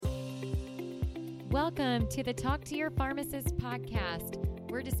Welcome to the Talk to Your Pharmacist podcast.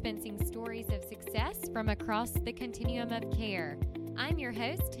 We're dispensing stories of success from across the continuum of care. I'm your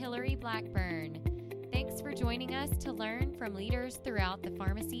host, Hillary Blackburn. Thanks for joining us to learn from leaders throughout the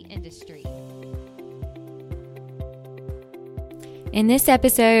pharmacy industry. In this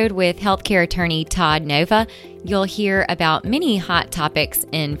episode with healthcare attorney Todd Nova, you'll hear about many hot topics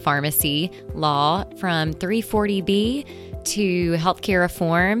in pharmacy law, from 340B to healthcare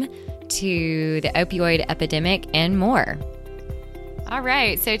reform to the opioid epidemic and more. All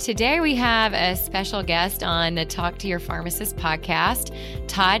right, so today we have a special guest on the Talk to Your Pharmacist podcast,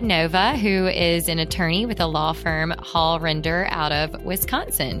 Todd Nova, who is an attorney with the law firm Hall Render out of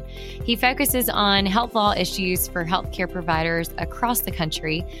Wisconsin. He focuses on health law issues for healthcare providers across the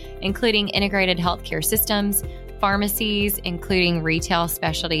country, including integrated healthcare systems, pharmacies, including retail,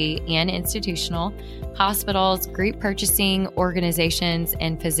 specialty, and institutional, hospitals, group purchasing, organizations,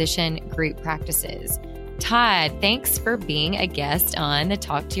 and physician group practices. Todd, thanks for being a guest on the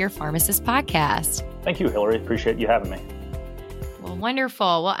Talk to Your Pharmacist podcast. Thank you, Hillary. Appreciate you having me. Well,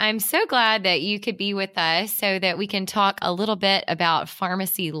 wonderful. Well, I'm so glad that you could be with us so that we can talk a little bit about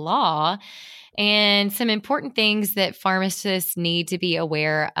pharmacy law and some important things that pharmacists need to be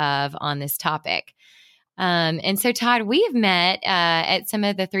aware of on this topic. And so, Todd, we have met at some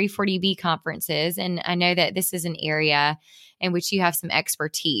of the 340B conferences, and I know that this is an area in which you have some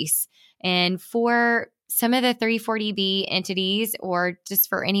expertise. And for some of the 340B entities, or just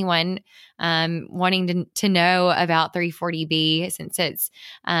for anyone wanting to know about 340B, since it's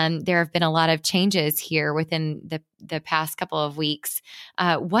there have been a lot of changes here within the past couple of weeks,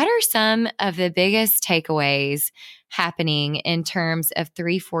 what are some of the biggest takeaways happening in terms of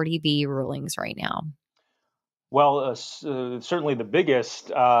 340B rulings right now? Well, certainly the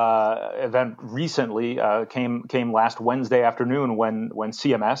biggest event recently came last Wednesday afternoon when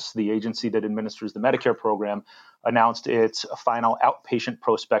CMS, the agency that administers the Medicare program, announced its final outpatient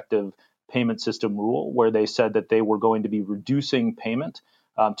prospective payment system rule, where they said that they were going to be reducing payment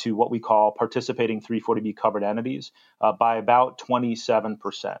to what we call participating 340B covered entities by about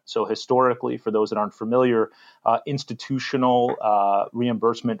 27%. So historically, for those that aren't familiar, institutional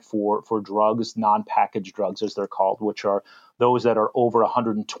reimbursement for drugs, non-packaged drugs as they're called, which are those that are over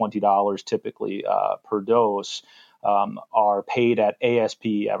 $120 typically per dose, are paid at ASP,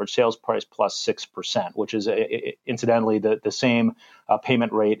 average sales price, plus 6%, which is incidentally the same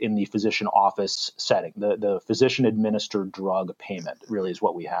payment rate in the physician office setting. The physician-administered drug payment really is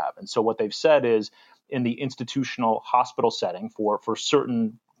what we have. And so what they've said is in the institutional hospital setting for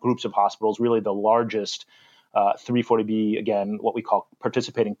certain groups of hospitals, really the largest 340B, again, what we call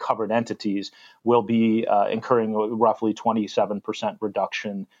participating covered entities, will be incurring roughly 27%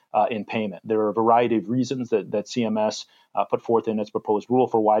 reduction in payment. There are a variety of reasons that CMS put forth in its proposed rule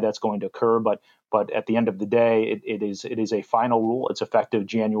for why that's going to occur, but at the end of the day, it is a final rule. It's effective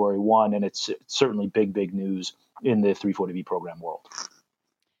January 1, and it's certainly big news in the 340B program world.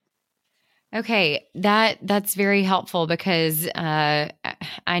 Okay, that's very helpful because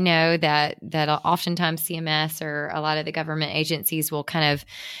I know that oftentimes CMS or a lot of the government agencies will kind of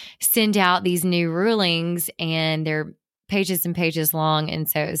send out these new rulings, and they're pages and pages long. And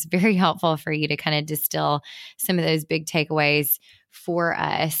so it's very helpful for you to kind of distill some of those big takeaways for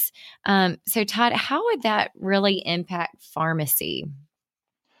us. So Todd, how would that really impact pharmacy?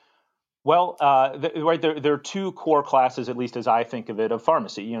 Well, there are two core classes, at least as I think of it, of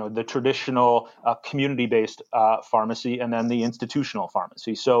pharmacy. You know, the traditional community-based pharmacy, and then the institutional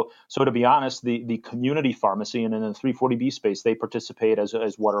pharmacy. So to be honest, the community pharmacy and in the 340B space, they participate as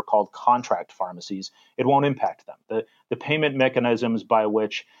what are called contract pharmacies. It won't impact them. The payment mechanisms by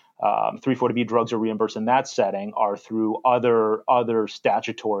which 340B drugs are reimbursed in that setting are through other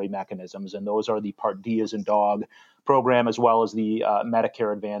statutory mechanisms, and those are the Part D as in dog program, as well as the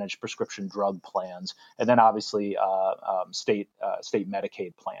Medicare Advantage prescription drug plans, and then obviously state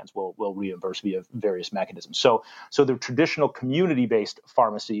Medicaid plans will reimburse via various mechanisms. So the traditional community-based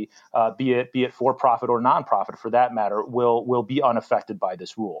pharmacy, be it for-profit or nonprofit for that matter, will be unaffected by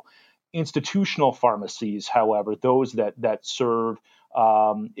this rule. Institutional pharmacies, however, those that serve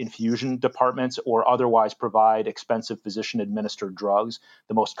infusion departments or otherwise provide expensive physician-administered drugs.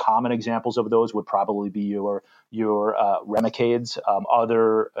 The most common examples of those would probably be your Remicades,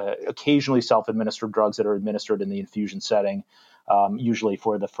 other occasionally self-administered drugs that are administered in the infusion setting, usually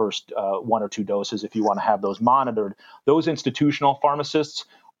for the first 1 or 2 doses if you want to have those monitored. Those institutional pharmacists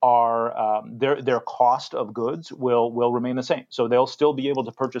are their cost of goods will remain the same. So they'll still be able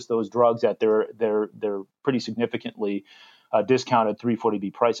to purchase those drugs at their pretty significantly discounted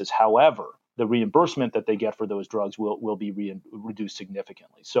 340B prices. However, the reimbursement that they get for those drugs will be reduced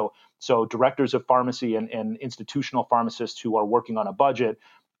significantly. So directors of pharmacy and institutional pharmacists who are working on a budget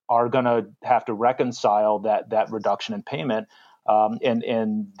are going to have to reconcile that reduction in payment,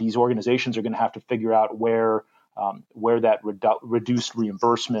 and these organizations are going to have to figure out where that reduced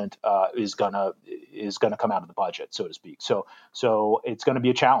reimbursement is gonna come out of the budget, so to speak. So it's going to be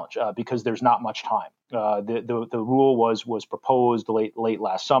a challenge because there's not much time. The rule was proposed late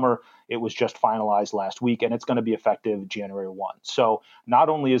last summer. It was just finalized last week, and it's going to be effective January 1. So not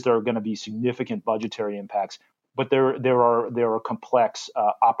only is there going to be significant budgetary impacts, but there are complex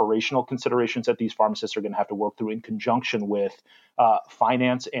operational considerations that these pharmacists are going to have to work through in conjunction with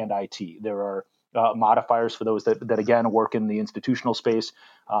finance and IT. There are modifiers for those that again work in the institutional space.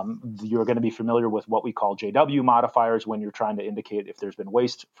 You're going to be familiar with what we call JW modifiers when you're trying to indicate if there's been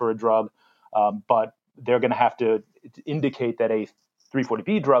waste for a drug, but they're going to have to indicate that a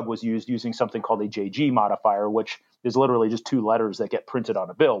 340B drug was used using something called a JG modifier, which is literally just two letters that get printed on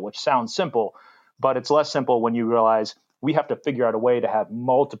a bill, which sounds simple, but it's less simple when you realize we have to figure out a way to have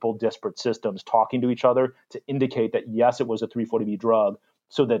multiple disparate systems talking to each other to indicate that, yes, it was a 340B drug,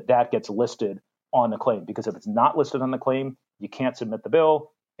 so that gets listed on the claim. Because if it's not listed on the claim, you can't submit the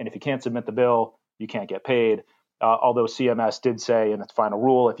bill. And if you can't submit the bill, you can't get paid. Although CMS did say in its final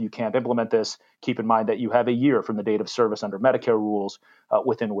rule, if you can't implement this, keep in mind that you have a year from the date of service under Medicare rules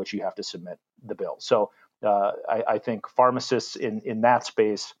within which you have to submit the bill. So I think pharmacists in that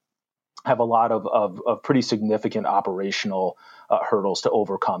space have a lot of pretty significant operational hurdles to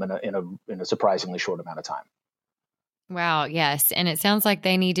overcome in a surprisingly short amount of time. Wow. Yes. And it sounds like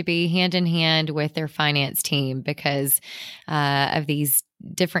they need to be hand in hand with their finance team because of these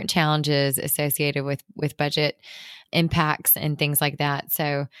different challenges associated with budget impacts and things like that.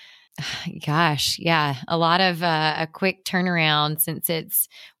 So, gosh, yeah, a lot of a quick turnaround since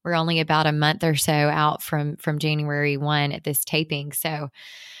we're only about a month or so out from January 1 at this taping. So,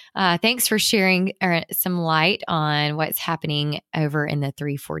 thanks for sharing some light on what's happening over in the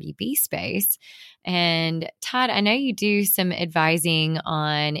 340B space. And Todd, I know you do some advising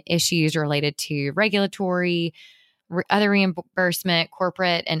on issues related to regulatory, other reimbursement,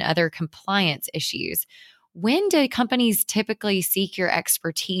 corporate, and other compliance issues. When do companies typically seek your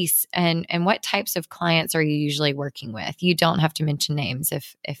expertise, and what types of clients are you usually working with? You don't have to mention names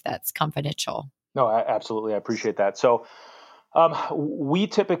if that's confidential. No, absolutely. I appreciate that. So we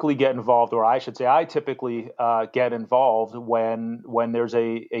typically get involved, or I should say I typically get involved when there's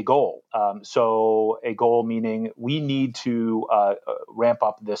a goal. So a goal meaning we need to ramp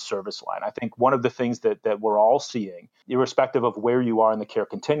up this service line. I think one of the things that we're all seeing, irrespective of where you are in the care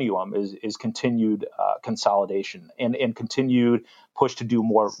continuum, is continued consolidation and continued push to do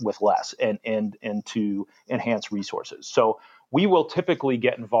more with less and to enhance resources. So we will typically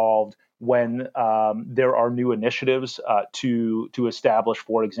get involved when there are new initiatives to establish,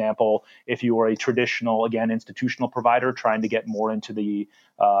 for example, if you are a traditional, again, institutional provider trying to get more into the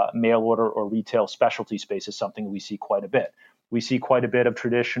mail order or retail specialty space is something we see quite a bit. We see quite a bit of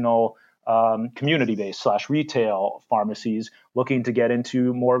traditional community-based / retail pharmacies looking to get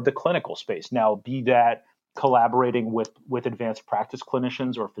into more of the clinical space. Now, be that collaborating with advanced practice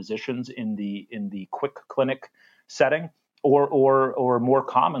clinicians or physicians in the quick clinic setting, or more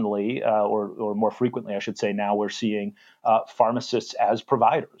commonly, or more frequently, I should say, now we're seeing pharmacists as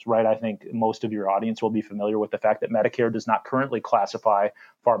providers, right? I think most of your audience will be familiar with the fact that Medicare does not currently classify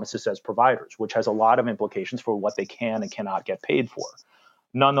pharmacists as providers, which has a lot of implications for what they can and cannot get paid for.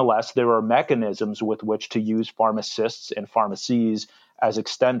 Nonetheless, there are mechanisms with which to use pharmacists and pharmacies as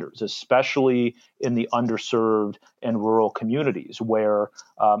extenders, especially in the underserved and rural communities where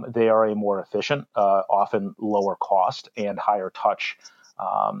they are a more efficient, often lower cost and higher touch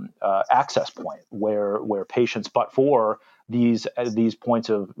access point, where patients, but for these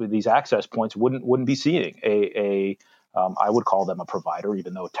access points, wouldn't be seeing I would call them a provider,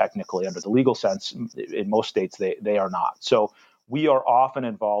 even though technically under the legal sense, in most states, they are not. So we are often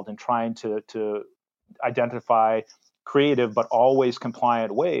involved in trying to identify creative but always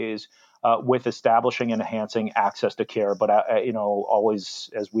compliant ways with establishing and enhancing access to care, but always,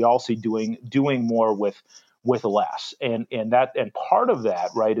 as we all see, doing more with less, and part of that,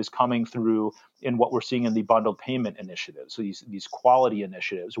 right, is coming through in what we're seeing in the bundled payment initiatives. So these quality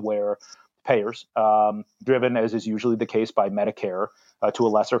initiatives where payers, driven as is usually the case by Medicare to a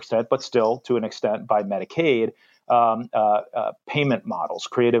lesser extent, but still to an extent by Medicaid, payment models,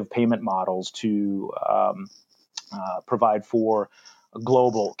 creative payment models to provide for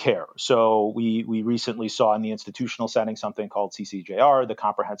global care. So we recently saw in the institutional setting something called CCJR, the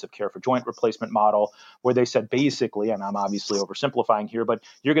Comprehensive Care for Joint Replacement model, where they said basically, and I'm obviously oversimplifying here, but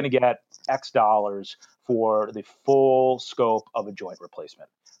you're going to get X dollars for the full scope of a joint replacement.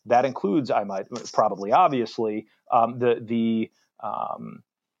 That includes, obviously, the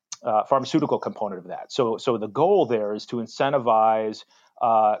pharmaceutical component of that. So the goal there is to incentivize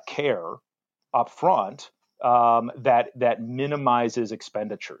care up front that minimizes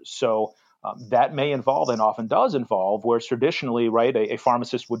expenditures. So that may involve, and often does involve, where traditionally, right, a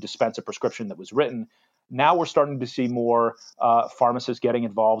pharmacist would dispense a prescription that was written. Now we're starting to see more pharmacists getting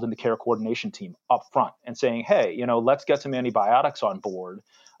involved in the care coordination team up front and saying, hey, let's get some antibiotics on board,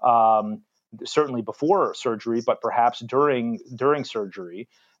 certainly before surgery, but perhaps during surgery,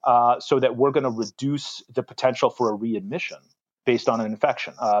 so that we're going to reduce the potential for a readmission based on an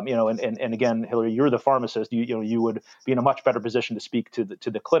infection. And again, Hillary, you're the pharmacist. You would be in a much better position to speak to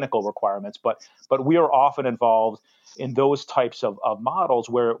the clinical requirements. But we are often involved in those types of models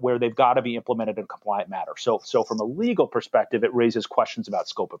where they've got to be implemented in a compliant manner. So from a legal perspective, it raises questions about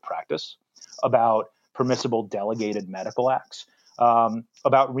scope of practice, about permissible delegated medical acts,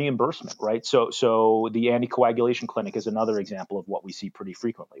 about reimbursement, right? So the anticoagulation clinic is another example of what we see pretty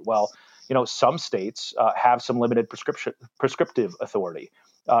frequently. Well, some states have some limited prescriptive authority.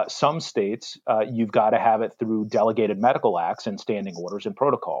 Some states, you've got to have it through delegated medical acts and standing orders and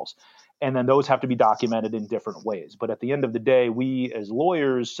protocols. And then those have to be documented in different ways. But at the end of the day, we as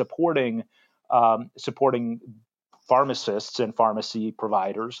lawyers supporting pharmacists and pharmacy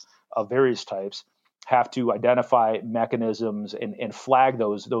providers of various types have to identify mechanisms and flag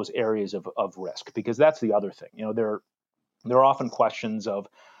those areas of risk, because that's the other thing. There are often questions of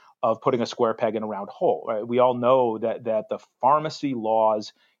putting a square peg in a round hole. Right? We all know that the pharmacy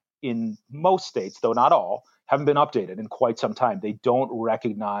laws in most states, though not all, haven't been updated in quite some time. They don't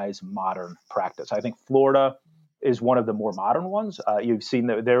recognize modern practice. I think Florida is one of the more modern ones. You've seen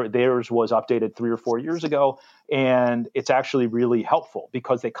that theirs was updated 3 or 4 years ago, and it's actually really helpful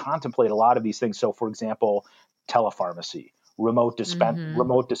because they contemplate a lot of these things. So, for example, telepharmacy, remote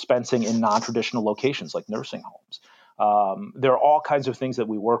dispensing in non-traditional locations like nursing homes. There are all kinds of things that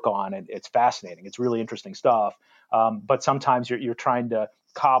we work on, and it's fascinating. It's really interesting stuff. But sometimes you're trying to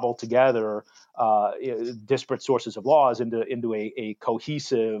cobble together disparate sources of laws into a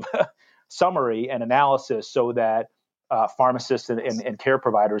cohesive summary and analysis so that pharmacists and care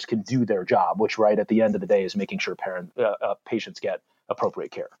providers can do their job, which right at the end of the day is making sure patients get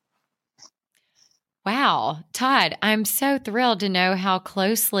appropriate care. Wow. Todd, I'm so thrilled to know how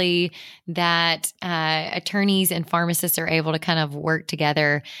closely that attorneys and pharmacists are able to kind of work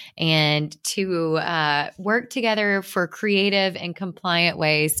together and to work together for creative and compliant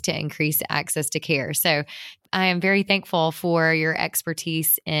ways to increase access to care. So I am very thankful for your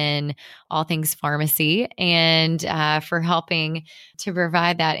expertise in all things pharmacy and for helping to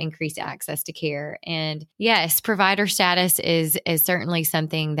provide that increased access to care. And yes, provider status is certainly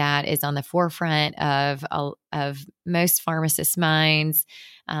something that is on the forefront of most pharmacists' minds.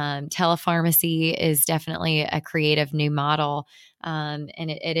 Telepharmacy is definitely a creative new model. And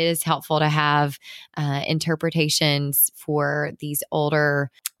it is helpful to have interpretations for these older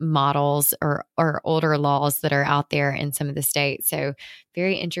models or older laws that are out there in some of the states. So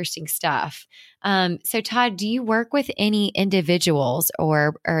very interesting stuff. So Todd, do you work with any individuals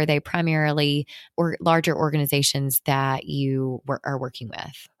or are they primarily or larger organizations that you are working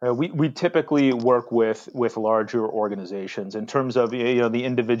with? We typically work with larger organizations in terms of the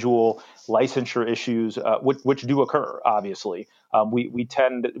individual licensure issues, which do occur. Obviously, we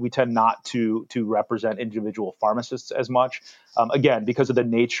tend not to represent individual pharmacists as much. Again, because of the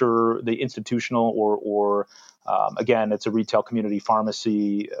nature, the institutional or again, it's a retail community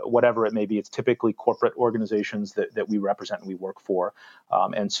pharmacy, whatever it may be. It's typically corporate organizations that we represent and we work for.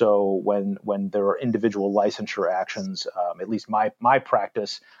 And so when there are individual licensure actions, at least my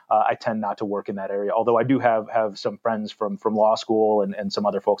practice, I tend not to work in that area. Although I do have some friends from law school and some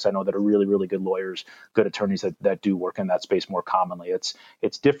other folks I know that are really, really good lawyers, good attorneys that do work in that space more commonly.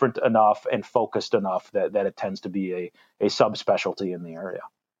 It's different enough and focused enough that it tends to be a subspecialty in the area.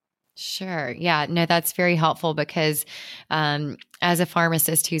 Sure. Yeah. No, that's very helpful because as a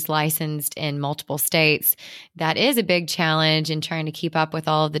pharmacist who's licensed in multiple states, that is a big challenge in trying to keep up with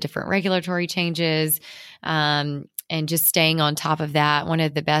all of the different regulatory changes and just staying on top of that. One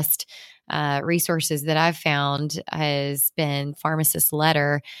of the best resources that I've found has been Pharmacist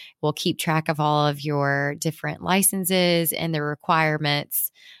Letter. Will keep track of all of your different licenses and the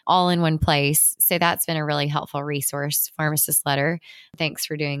requirements all in one place. So that's been a really helpful resource, Pharmacist Letter. Thanks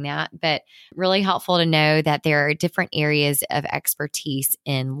for doing that. But really helpful to know that there are different areas of expertise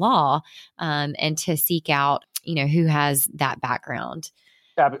in law, and to seek out, who has that background.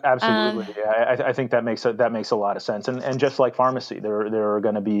 Absolutely. I think that makes a lot of sense. And just like pharmacy, there are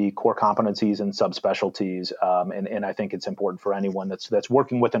going to be core competencies and subspecialties. And I think it's important for anyone that's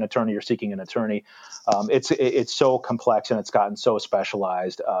working with an attorney or seeking an attorney. It's so complex and it's gotten so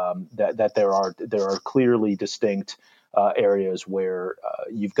specialized that there are clearly distinct areas where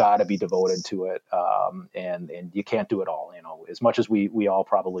you've got to be devoted to it, and you can't do it all. As much as we all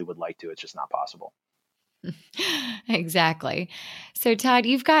probably would like to, it's just not possible. Exactly. So, Todd,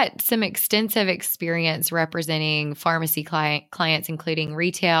 you've got some extensive experience representing pharmacy clients, including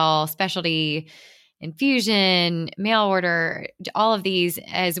retail, specialty, infusion, mail order, all of these,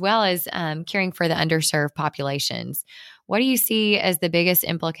 as well as caring for the underserved populations. What do you see as the biggest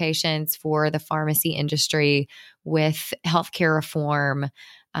implications for the pharmacy industry with healthcare reform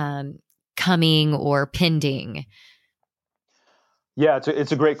coming or pending? Yeah,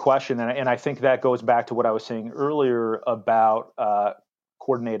 it's a great question, and I think that goes back to what I was saying earlier about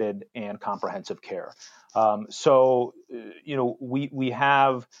coordinated and comprehensive care. We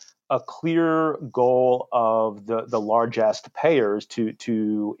have a clear goal of the largest payers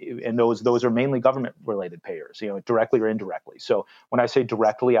and those are mainly government related payers, directly or indirectly. So when I say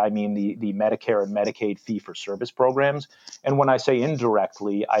directly, I mean the Medicare and Medicaid fee for service programs, and when I say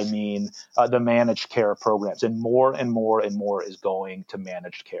indirectly, I mean the managed care programs, and more and more and more is going to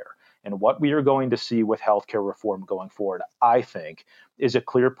managed care. And what we are going to see with healthcare reform going forward, I think, is a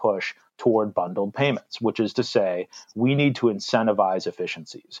clear push toward bundled payments, which is to say we need to incentivize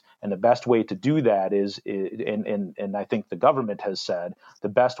efficiencies. And the best way to do that and I think the government has said, the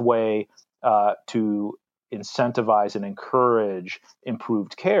best way to incentivize and encourage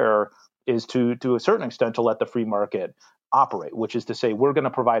improved care is to a certain extent, to let the free market operate, which is to say we're going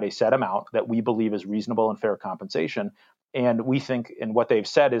to provide a set amount that we believe is reasonable and fair compensation. And we think, and what they've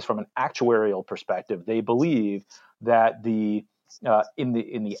said is from an actuarial perspective, they believe that in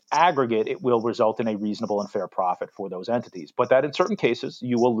the aggregate, it will result in a reasonable and fair profit for those entities. But that in certain cases,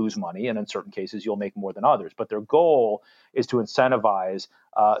 you will lose money, and in certain cases, you'll make more than others. But their goal is to incentivize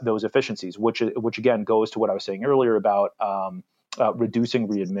those efficiencies, which again goes to what I was saying earlier about reducing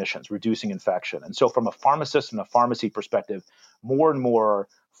readmissions, reducing infection. And so from a pharmacist and a pharmacy perspective, more and more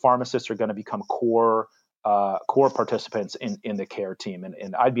pharmacists are going to become core participants in the care team.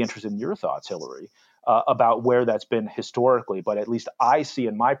 And I'd be interested in your thoughts, Hillary, about where that's been historically. But at least I see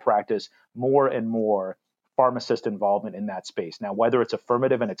in my practice more and more pharmacist involvement in that space. Now, whether it's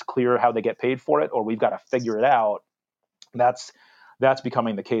affirmative and it's clear how they get paid for it, or we've got to figure it out, that's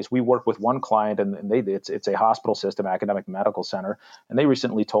becoming the case. We work with one client, and it's a hospital system, academic medical center, and they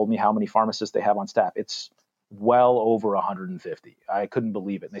recently told me how many pharmacists they have on staff. It's well over 150. I couldn't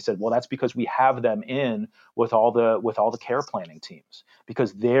believe it. And they said, well, that's because we have them in with all the care planning teams,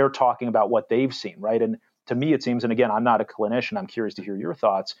 because they're talking about what they've seen, right? And to me, it seems, and again, I'm not a clinician, I'm curious to hear your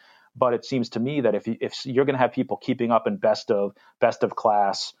thoughts, but it seems to me that if you're going to have people keeping up in best of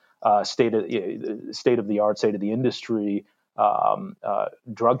class, state of the art, state of the industry,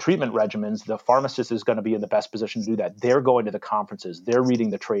 drug treatment regimens, the pharmacist is going to be in the best position to do that. They're going to the conferences, they're reading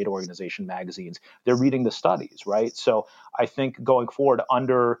the trade organization magazines, they're reading the studies, right? So I think going forward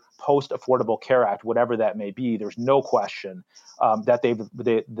under post Affordable Care Act, whatever that may be, there's no question that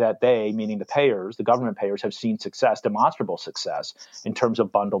they, meaning the payers, the government payers, have seen success, demonstrable success in terms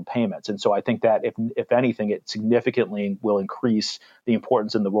of bundled payments. And so I think that if anything, it significantly will increase the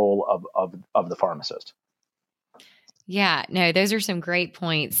importance and the role of the pharmacist. Yeah, no, those are some great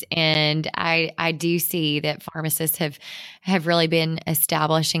points. And I do see that pharmacists have really been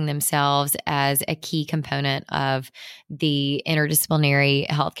establishing themselves as a key component of the interdisciplinary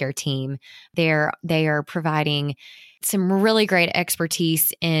healthcare team. They are providing some really great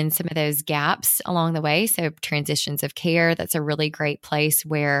expertise in some of those gaps along the way. So transitions of care, that's a really great place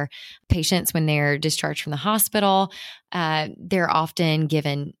where patients, when they're discharged from the hospital, they're often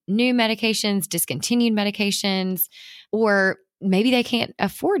given new medications, discontinued medications, or maybe they can't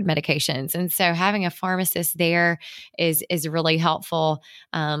afford medications. And so having a pharmacist there is really helpful.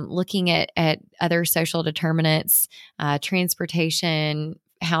 Looking at other social determinants, transportation,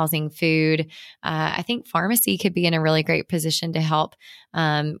 housing, food. I think pharmacy could be in a really great position to help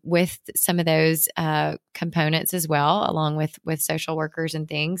with some of those components as well, along with social workers and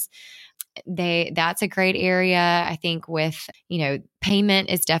things. that's a great area. I think with, payment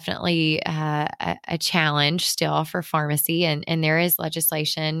is definitely a challenge still for pharmacy, and there is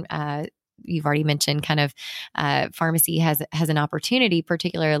legislation. You've already mentioned kind of pharmacy has an opportunity,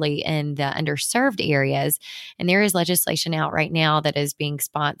 particularly in the underserved areas. And there is legislation out right now that is being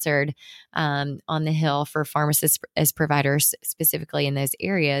sponsored on the Hill for pharmacists as providers, specifically in those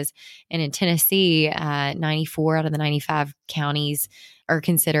areas. And in Tennessee, 94 out of the 95 counties are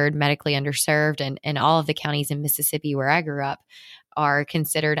considered medically underserved, and all of the counties in Mississippi, where I grew up, are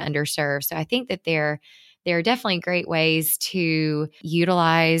considered underserved. So I think that there are definitely great ways to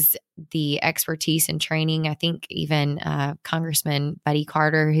utilize the expertise and training. I think even Congressman Buddy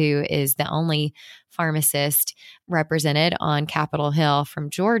Carter, who is the only pharmacist represented on Capitol Hill from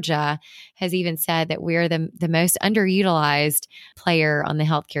Georgia, has even said that we're the most underutilized player on the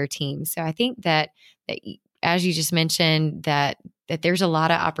healthcare team. So I think that as you just mentioned, that there's a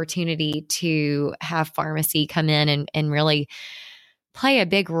lot of opportunity to have pharmacy come in and really play a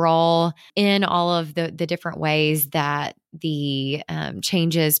big role in all of the different ways that the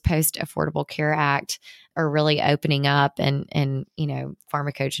changes post Affordable Care Act are really opening up, and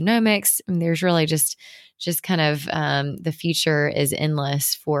pharmacogenomics. And there's really just kind of the future is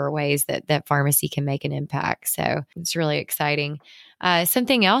endless for ways that pharmacy can make an impact. So it's really exciting.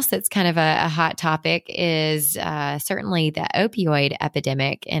 Something else that's kind of a hot topic is certainly the opioid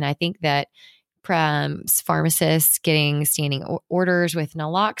epidemic. And I think that pharmacists getting standing orders with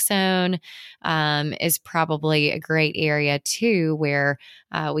naloxone is probably a great area too, where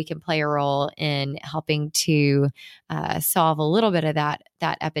we can play a role in helping to solve a little bit of that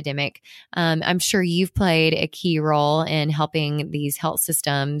epidemic. I'm sure you've played a key role in helping these health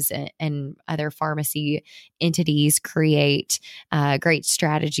systems and other pharmacy entities create great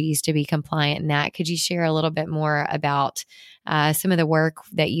strategies to be compliant in that. Could you share a little bit more about some of the work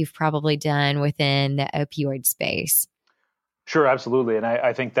that you've probably done within the opioid space? Sure, absolutely, and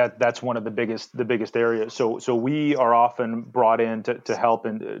I think that's one of the biggest areas. So we are often brought in to help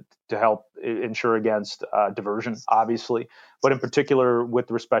ensure against diversion, obviously, but in particular with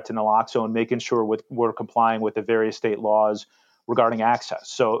respect to naloxone, making sure we're complying with the various state laws regarding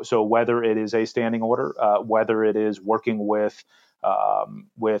access. So whether it is a standing order, whether it is working with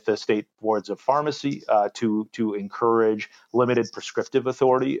the state boards of pharmacy to encourage limited prescriptive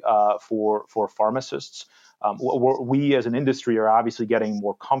authority for pharmacists. We as an industry are obviously getting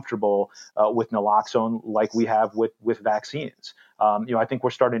more comfortable with naloxone like we have with vaccines. I think we're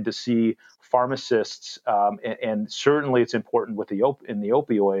starting to see pharmacists, and certainly it's important with in the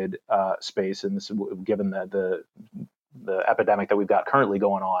opioid space, and this, given the epidemic that we've got currently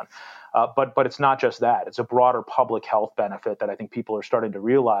going on. But it's not just that. It's a broader public health benefit that I think people are starting to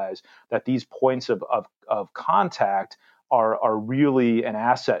realize, that these points of contact are really an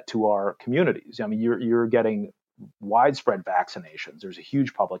asset to our communities. I mean, you're getting widespread vaccinations. There's a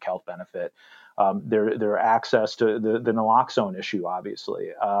huge public health benefit. Their access to the naloxone issue,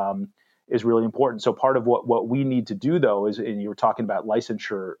 obviously, is really important. So part of what we need to do, though, is, and you were talking about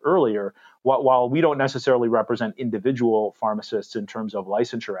licensure earlier, while we don't necessarily represent individual pharmacists in terms of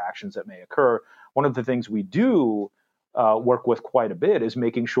licensure actions that may occur, one of the things we do work with quite a bit is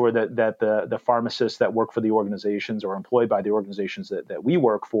making sure that the pharmacists that work for the organizations or employed by the organizations that we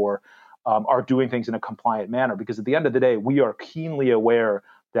work for are doing things in a compliant manner. Because at the end of the day, we are keenly aware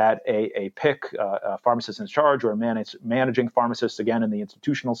that a PIC, a pharmacist in charge, or a managing pharmacist, again, in the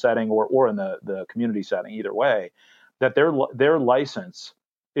institutional setting or in the community setting, either way, that their license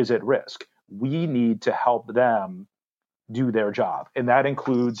is at risk. We need to help them do their job. And that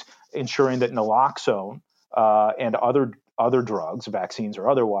includes ensuring that naloxone and other drugs, vaccines or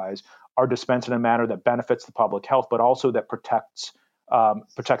otherwise, are dispensed in a manner that benefits the public health, but also that protects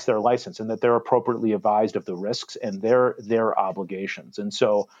their license, and that they're appropriately advised of the risks and their obligations. And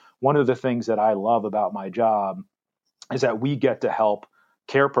so one of the things that I love about my job is that we get to help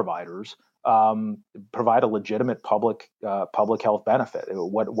care providers provide a legitimate public health benefit,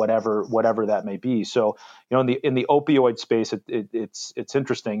 whatever that may be. So, in the opioid space, it's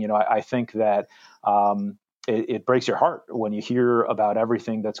interesting. I think that it breaks your heart when you hear about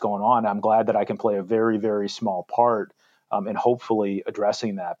everything that's going on. I'm glad that I can play a very, very small part in hopefully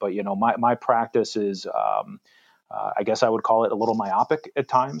addressing that. But my practice is, I guess I would call it a little myopic at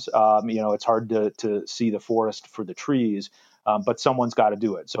times. It's hard to see the forest for the trees, but someone's got to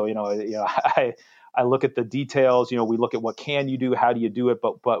do it. So I look at the details. We look at what can you do, how do you do it,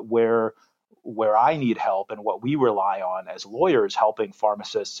 but where I need help and what we rely on as lawyers, helping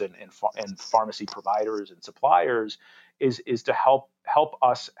pharmacists and pharmacy providers and suppliers, is to help help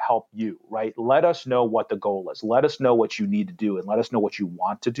us help you, right? Let us know what the goal is. Let us know what you need to do, and let us know what you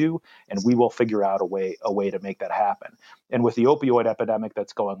want to do, and we will figure out a way to make that happen. And with the opioid epidemic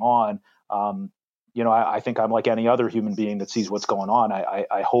that's going on, I think I'm like any other human being that sees what's going on.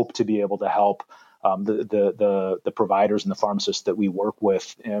 I hope to be able to help the providers and the pharmacists that we work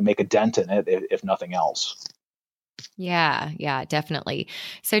with make a dent in it, if nothing else. Yeah, definitely.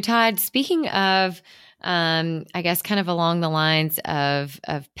 So, Todd, speaking of, I guess, kind of along the lines of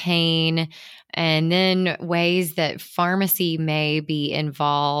pain, and then ways that pharmacy may be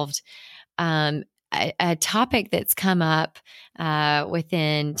involved. A topic that's come up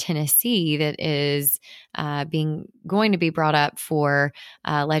within Tennessee that is going to be brought up for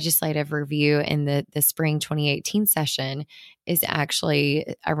legislative review in the spring 2018 session is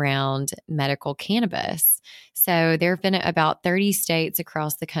actually around medical cannabis. So there have been about 30 states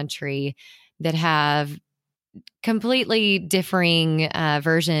across the country that have completely differing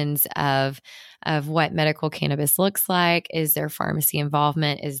versions of what medical cannabis looks like. Is there pharmacy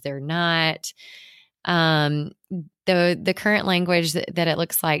involvement? Is there not? The current language that it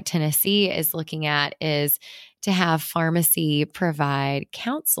looks like Tennessee is looking at is to have pharmacy provide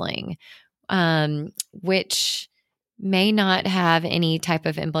counseling, which may not have any type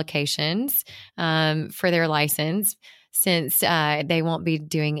of implications for their license, since they won't be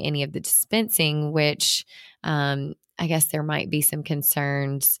doing any of the dispensing, which I guess there might be some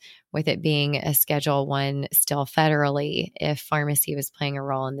concerns with it being a Schedule I still federally if pharmacy was playing a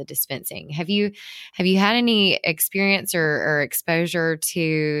role in the dispensing. Have you had any experience or exposure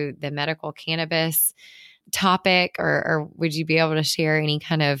to the medical cannabis topic, or would you be able to share any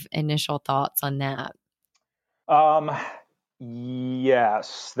kind of initial thoughts on that?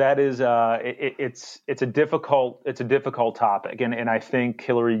 Yes, that is. It's a difficult topic, and I think,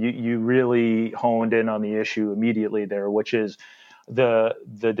 Hillary, you really honed in on the issue immediately there, which is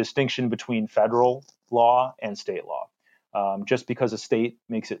the distinction between federal law and state law. Just because a state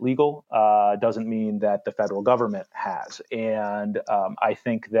makes it legal doesn't mean that the federal government has. And I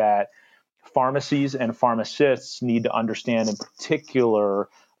think that pharmacies and pharmacists need to understand, in particular,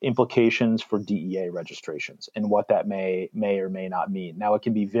 implications for DEA registrations and what that may or may not mean. Now, it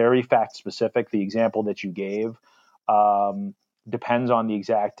can be very fact specific. The example that you gave depends on the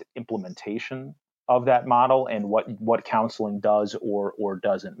exact implementation of that model and what counseling does or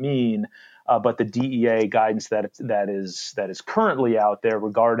doesn't mean. But the DEA guidance that is currently out there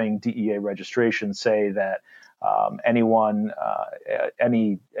regarding DEA registration say that any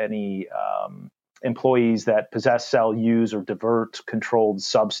employees that possess, sell, use, or divert controlled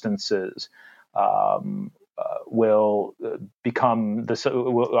substances will become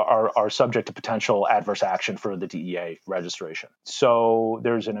are subject to potential adverse action for the DEA registration. So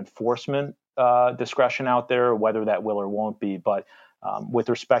there's an enforcement discretion out there, whether that will or won't be. But with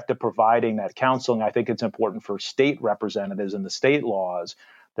respect to providing that counseling, I think it's important for state representatives and the state laws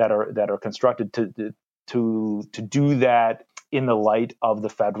that are constructed to do that in the light of the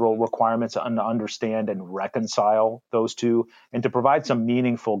federal requirements, and to understand and reconcile those two, and to provide some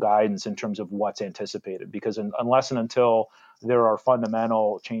meaningful guidance in terms of what's anticipated. Because unless and until there are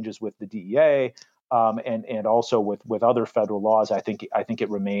fundamental changes with the DEA and also with other federal laws, I think it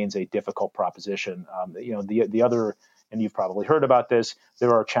remains a difficult proposition. The other, and you've probably heard about this,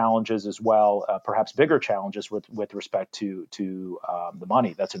 there are challenges as well, perhaps bigger challenges with respect to the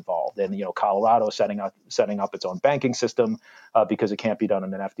money that's involved. And Colorado setting up its own banking system because it can't be done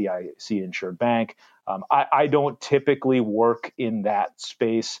in an FDIC insured bank. I don't typically work in that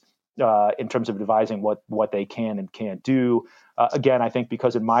space in terms of advising what they can and can't do. Again, I think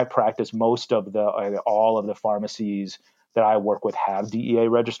because in my practice, all of the pharmacies that I work with have DEA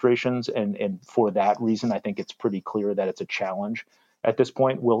registrations, and for that reason, I think it's pretty clear that it's a challenge at this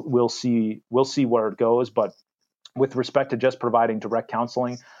point. We'll see where it goes, but with respect to just providing direct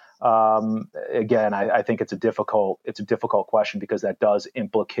counseling, again, I think it's a difficult question, because that does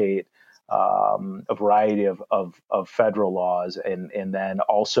implicate a variety of federal laws and then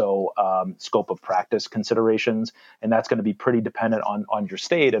also scope of practice considerations. And that's going to be pretty dependent on your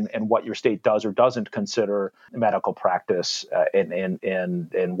state and what your state does or doesn't consider medical practice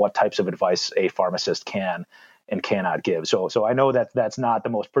and what types of advice a pharmacist can and cannot give. So I know that that's not the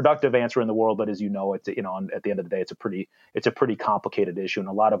most productive answer in the world, but as you know, at the end of the day, it's a pretty complicated issue. And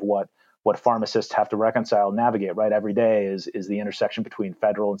a lot of what pharmacists have to reconcile and navigate right every day is the intersection between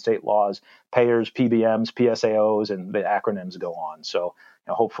federal and state laws, payers, PBMs, PSAOs, and the acronyms go on. So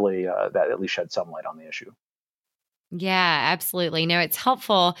hopefully that at least sheds some light on the issue. Yeah, absolutely. No, it's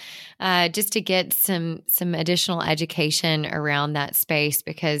helpful just to get some additional education around that space,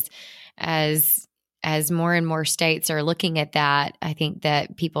 because as as more and more states are looking at that, I think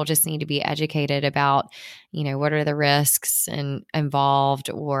that people just need to be educated about, what are the risks involved,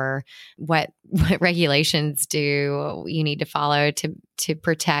 or what regulations do you need to follow to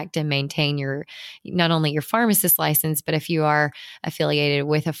protect and maintain not only your pharmacist license, but if you are affiliated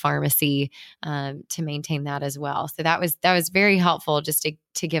with a pharmacy, to maintain that as well. So that was very helpful, just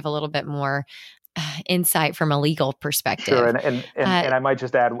to give a little bit more insight from a legal perspective. Sure, and I might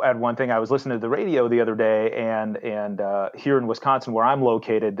just add one thing. I was listening to the radio the other day, and here in Wisconsin, where I'm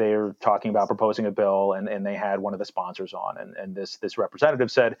located, they're talking about proposing a bill, and they had one of the sponsors on, and this representative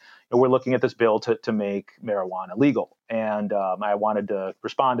said, we're looking at this bill to make marijuana legal, and I wanted to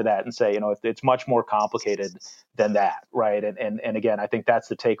respond to that and say, it's much more complicated than that, right? And again, I think that's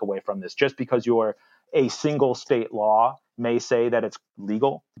the takeaway from this. Just because you're a single state law may say that it's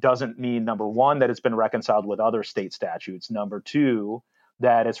legal doesn't mean, number one, that it's been reconciled with other state statutes. Number two,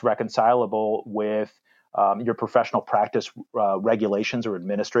 that it's reconcilable with your professional practice regulations or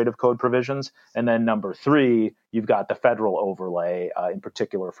administrative code provisions. And then number three, you've got the federal overlay, in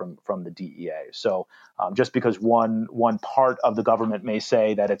particular from the DEA. So just because one part of the government may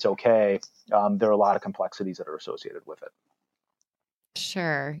say that it's okay, there are a lot of complexities that are associated with it.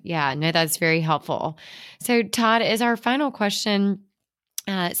 Sure. Yeah, no, that's very helpful. So Todd, is our final question,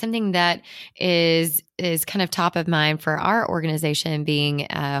 something that is kind of top of mind for our organization, being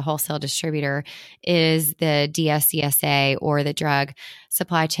a wholesale distributor, is the DSCSA, or the Drug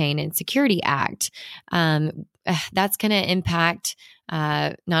Supply Chain and Security Act. That's going to impact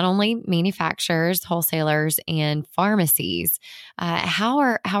not only manufacturers, wholesalers, and pharmacies.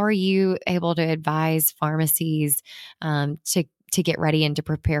 How are you able to advise pharmacies to get ready and to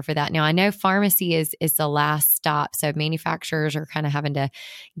prepare for that? Now, I know pharmacy is the last stop, so manufacturers are kind of having to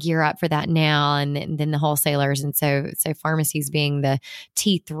gear up for that now, and then the wholesalers. And so pharmacies, being the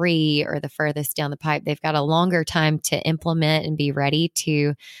T3 or the furthest down the pipe, they've got a longer time to implement and be ready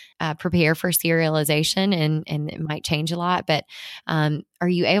to prepare for serialization, and it might change a lot. But are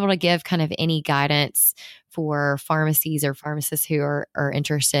you able to give kind of any guidance for pharmacies or pharmacists who are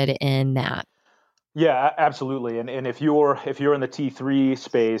interested in that? Yeah, absolutely. And if you're in the T3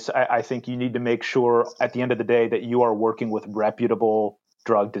 space, I think you need to make sure at the end of the day that you are working with reputable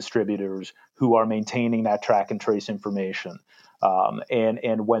drug distributors who are maintaining that track and trace information.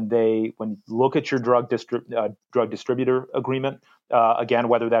 And when you look at your drug distributor agreement, again,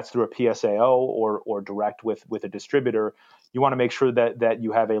 whether that's through a PSAO or direct with a distributor, you want to make sure that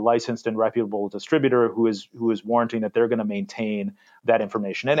you have a licensed and reputable distributor who is warranting that they're going to maintain that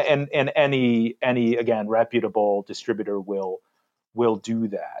information. And any again, reputable distributor will do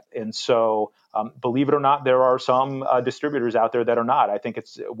that. And so, believe it or not, there are some distributors out there that are not. I think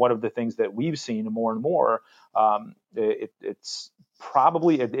it's one of the things that we've seen more and more. It's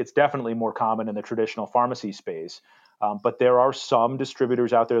definitely more common in the traditional pharmacy space. But there are some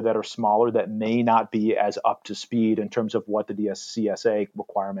distributors out there that are smaller that may not be as up to speed in terms of what the DSCSA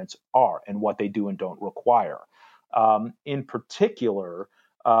requirements are and what they do and don't require. In particular,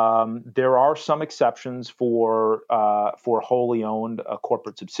 there are some exceptions for wholly owned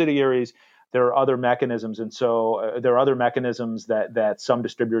corporate subsidiaries. There are other mechanisms, and so there are other mechanisms that some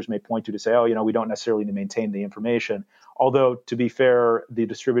distributors may point to say, we don't necessarily need to maintain the information. Although, to be fair, the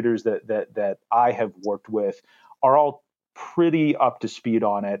distributors that I have worked with are all pretty up to speed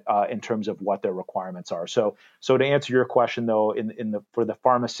on it in terms of what their requirements are. So to answer your question, though, for the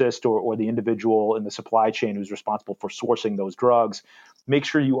pharmacist or the individual in the supply chain who's responsible for sourcing those drugs, make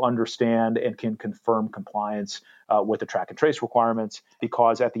sure you understand and can confirm compliance with the track and trace requirements,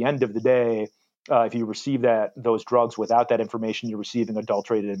 because at the end of the day, if you receive those drugs without that information, you're receiving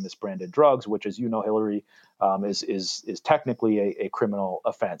adulterated and misbranded drugs, which, as you know, Hillary, is technically a criminal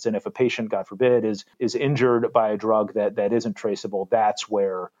offense. And if a patient, God forbid, is injured by a drug that isn't traceable, that's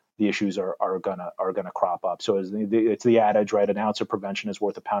where the issues are gonna crop up. So it's the adage, right? An ounce of prevention is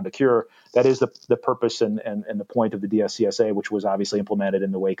worth a pound of cure. That is the purpose and the point of the DSCSA, which was obviously implemented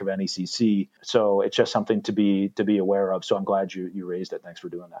in the wake of NECC. So it's just something to be aware of. So I'm glad you raised it. Thanks for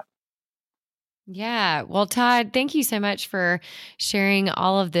doing that. Yeah. Well, Todd, thank you so much for sharing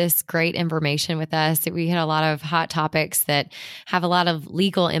all of this great information with us. We had a lot of hot topics that have a lot of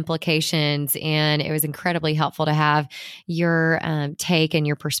legal implications, and it was incredibly helpful to have your take and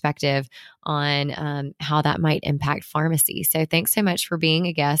your perspective on how that might impact pharmacy. So thanks so much for being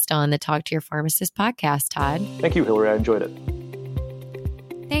a guest on the Talk to Your Pharmacist podcast, Todd. Thank you, Hillary. I enjoyed it.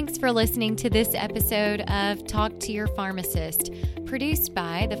 Thanks for listening to this episode of Talk to Your Pharmacist, produced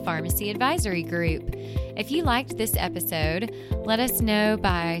by the Pharmacy Advisory Group. If you liked this episode, let us know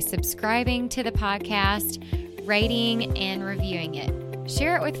by subscribing to the podcast, rating, and reviewing it.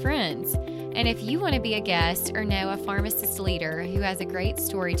 Share it with friends. And if you want to be a guest or know a pharmacist leader who has a great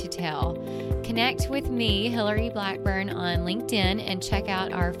story to tell, connect with me, Hillary Blackburn, on LinkedIn and check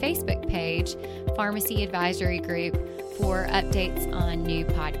out our Facebook page, Pharmacy Advisory Group, for updates on new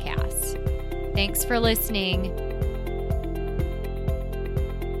podcasts. Thanks for listening.